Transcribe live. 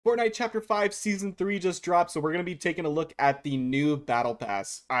Fortnite Chapter 5 Season 3 just dropped, so we're going to be taking a look at the new Battle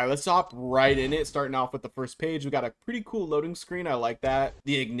Pass. Alright, let's hop right in it, starting off with the first page. We got a pretty cool loading screen. I like that.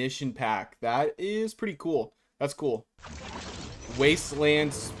 The Ignition Pack. That is pretty cool. That's cool.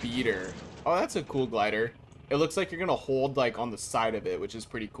 Wasteland Speeder. Oh, that's a cool glider. It looks like you're going to hold like on the side of it, which is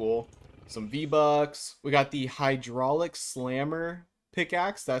pretty cool. Some V-Bucks. We got the Hydraulic Slammer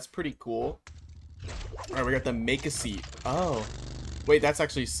pickaxe. That's pretty cool. Alright, we got the Make a Seat. Oh. Wait, that's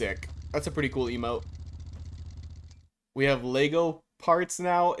actually sick. That's a pretty cool emote. We have Lego parts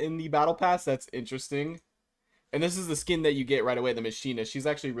now in the Battle Pass. That's interesting. And this is the skin that you get right away, the Machinist. She's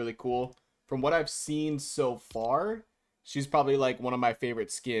actually really cool. From what I've seen so far, she's probably like one of my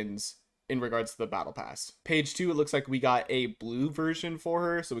favorite skins in regards to the Battle Pass. Page 2, it looks like we got a blue version for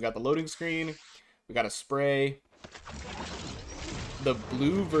her. So we got the loading screen. We got a spray. The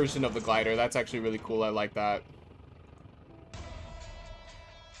blue version of the glider. That's actually really cool. I like that.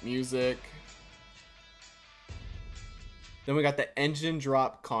 Music. Then we got the engine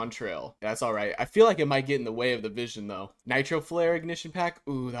drop contrail. That's all right. I feel like it might get in the way of the vision though. Nitro flare ignition pack.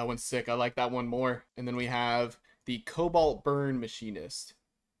 Ooh, that one's sick. I like that one more. And then we have the cobalt burn machinist.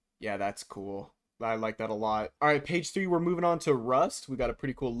 Yeah, that's cool. I like that a lot. All right, page 3, we're moving on to rust. We got a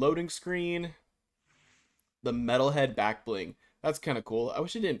pretty cool loading screen. The metalhead back bling. That's kind of cool. I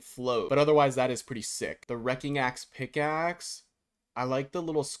wish it didn't float, but otherwise that is pretty sick. The wrecking axe pickaxe. I like the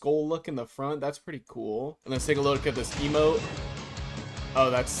little skull look in the front. That's pretty cool. And let's take a look at this emote. Oh,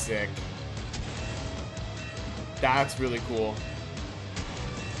 that's sick. That's really cool.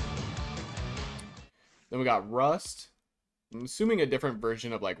 Then we got Rust. I'm assuming a different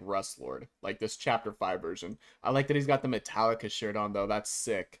version of like Rust Lord. Like this Chapter 5 version. I like that he's got the Metallica shirt on though. That's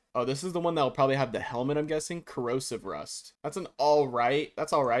sick. Oh, this is the one that will probably have the helmet, I'm guessing. Corrosive Rust. That's an alright.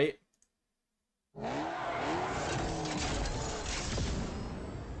 That's alright.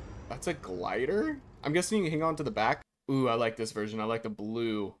 That's a glider? I'm guessing you can hang on to the back. Ooh, I like this version. I like the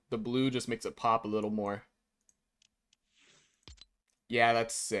blue. The blue just makes it pop a little more. Yeah,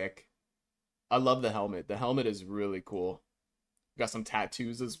 that's sick. I love the helmet. The helmet is really cool. Got some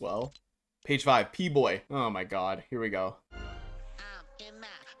tattoos as well. Page 5, P-Boy. Oh my god. Here we go.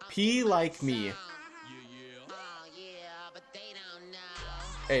 P like me.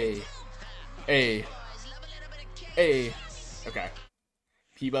 A. A. A. Okay.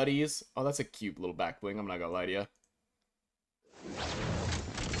 P-Buddies. Oh, that's a cute little back bling. I'm not gonna lie to you.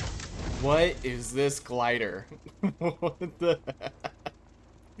 What is this glider? What the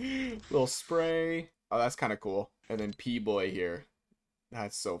little spray. Oh, that's kind of cool. And then P-Boy here.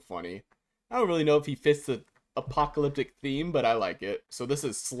 That's so funny. I don't really know if he fits the apocalyptic theme, but I like it. So this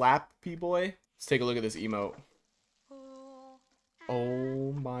is Slap P-Boy. Let's take a look at this emote.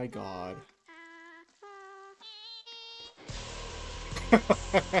 Oh my god.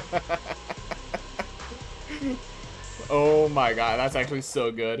 Oh my god, that's actually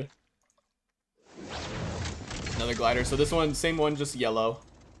so good. Another glider. So this one, same one, just yellow.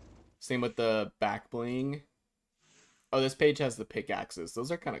 Same with the back bling. Oh, this page has the pickaxes.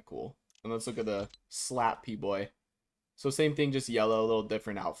 Those are kind of cool. And let's look at the Slap P-Boy. So same thing, just yellow, a little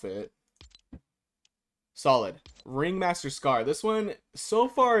different outfit. Solid. Ringmaster Scar. This one, so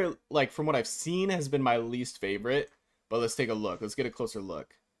far, like from what I've seen, has been my least favorite. But let's take a look. Let's get a closer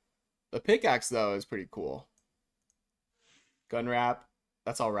look. The pickaxe, though, is pretty cool. Gun wrap.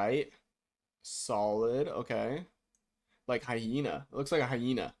 That's alright. Solid. Okay. Like hyena. It looks like a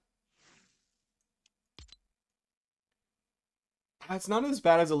hyena. It's not as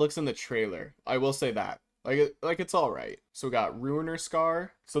bad as it looks in the trailer. I will say that. Like it's alright. So we got Ruiner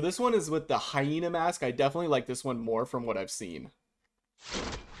Scar. So this one is with the hyena mask. I definitely like this one more from what I've seen.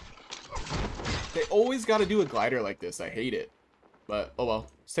 They always got to do a glider like this. I hate it. But, oh well.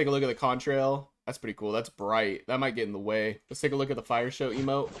 Let's take a look at the contrail. That's pretty cool. That's bright. That might get in the way. Let's take a look at the Fire Show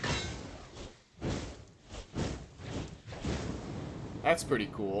emote. That's pretty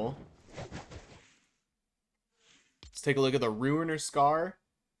cool. Let's take a look at the Ruiner Scar.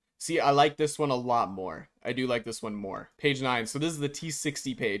 See, I like this one a lot more. I do like this one more. Page 9. So this is the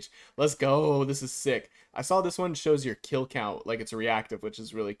T60 page. Let's go. This is sick. I saw this one shows your kill count. Like it's reactive, which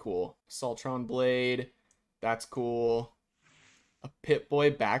is really cool. Saltron Blade. That's cool. A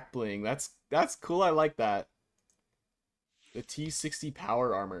Pip-Boy back bling. That's cool. I like that. The T60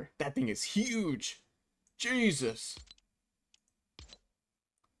 power armor. That thing is huge. Jesus.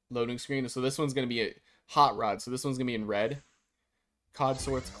 Loading screen. So this one's going to be a hot rod. So this one's going to be in red. Cod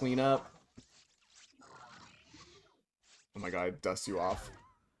Sorts Cleanup. Oh my god, it dusts you off.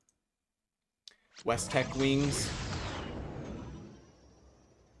 West Tech Wings.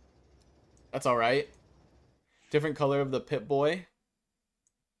 That's alright. Different color of the Pip-Boy.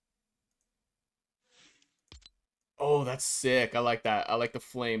 Oh, that's sick. I like that. I like the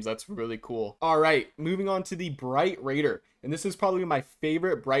flames. That's really cool. All right, moving on to the Bright Raider. And this is probably my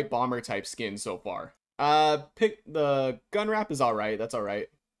favorite Bright Bomber type skin so far. Pick the gun wrap is all right. That's all right.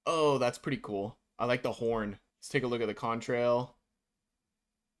 Oh, that's pretty cool. I like the horn. Let's take a look at the contrail.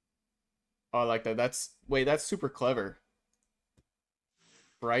 Oh, I like that. Wait, that's super clever.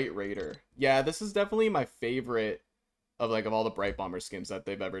 Bright Raider. Yeah, this is definitely my favorite of all the Bright Bomber skins that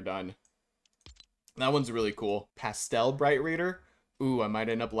they've ever done. That one's really cool. Pastel Bright Raider. Ooh, I might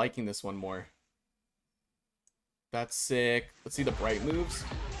end up liking this one more. That's sick. Let's see the bright moves.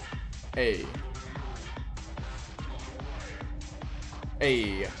 Hey.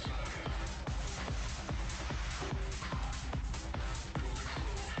 Hey.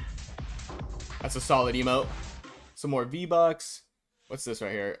 That's a solid emote. Some more V-Bucks. What's this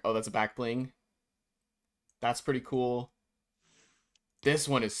right here? Oh, that's a back bling. That's pretty cool. This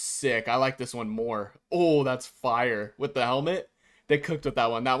one is sick. I like this one more. Oh, that's fire. With the helmet. They cooked with that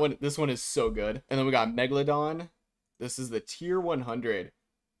one. This one is so good. And then we got Megalodon. This is the tier 100.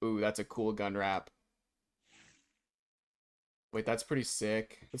 Ooh, that's a cool gun wrap. Wait, that's pretty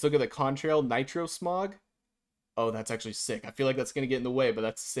sick. Let's look at the Contrail Nitro Smog. Oh, that's actually sick. I feel like that's going to get in the way, but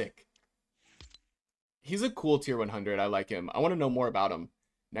that's sick. He's a cool tier 100. I like him. I want to know more about him.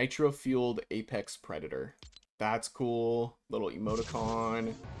 Nitro Fueled Apex Predator. That's cool. Little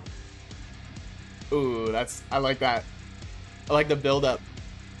emoticon. Ooh, I like that. I like the build up.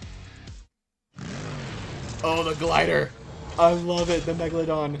 Oh, the glider. I love it. The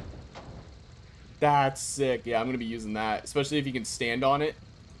Megalodon. That's sick. Yeah, I'm going to be using that, especially if you can stand on it.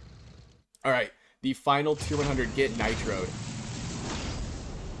 All right. The final tier 100 get nitroed.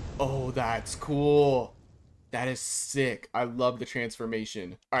 Oh, that's cool. That is sick. I love the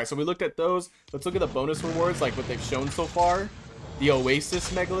transformation. All right, so we looked at those. Let's look at the bonus rewards, like what they've shown so far. The Oasis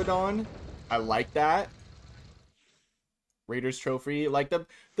Megalodon. I like that. Raiders Trophy. Like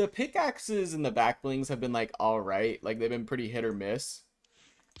the pickaxes and the back blings have been all right. Like they've been pretty hit or miss.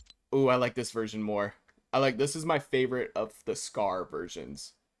 Ooh, I like this version more. This is my favorite of the Scar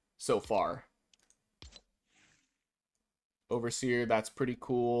versions so far. Overseer, that's pretty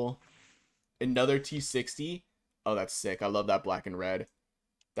cool. Another T60. Oh, that's sick. I love that black and red.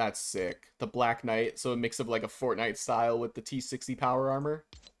 That's sick. The Black Knight. So a mix of a Fortnite style with the T60 power armor.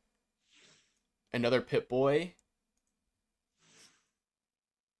 Another Pip-Boy.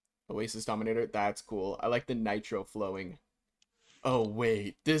 Oasis Dominator. That's cool. I like the Nitro flowing. Oh,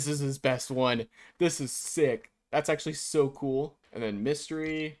 wait. This is his best one. This is sick. That's actually so cool. And then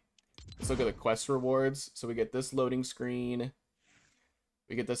Mystery. Let's look at the quest rewards. So we get this loading screen.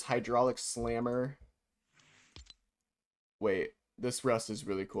 We get this hydraulic slammer. Wait, this rust is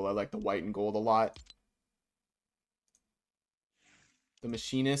really cool. I like the white and gold a lot. The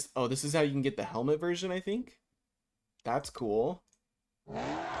machinist. Oh, this is how you can get the helmet version, I think. That's cool.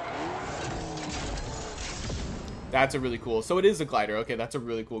 That's a really cool. So it is a glider. Okay, that's a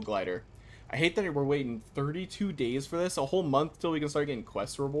really cool glider. I hate that we're waiting 32 days for this. A whole month till we can start getting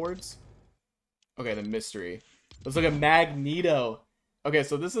quest rewards. Okay, the mystery. Let's look at Magneto. Okay,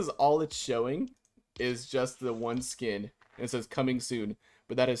 so this is all it's showing is just the one skin. And it says coming soon.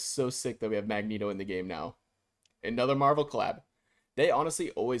 But that is so sick that we have Magneto in the game now. Another Marvel collab. They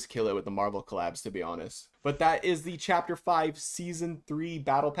honestly always kill it with the Marvel collabs, to be honest. But that is the Chapter 5 Season 3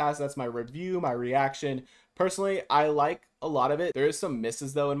 Battle Pass. That's my review, my reaction. Personally, I like a lot of it. There is some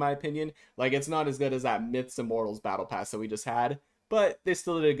misses, though, in my opinion. It's not as good as that Myths Immortals Battle Pass that we just had. But they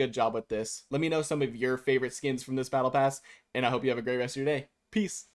still did a good job with this. Let me know some of your favorite skins from this Battle Pass. And I hope you have a great rest of your day. Peace.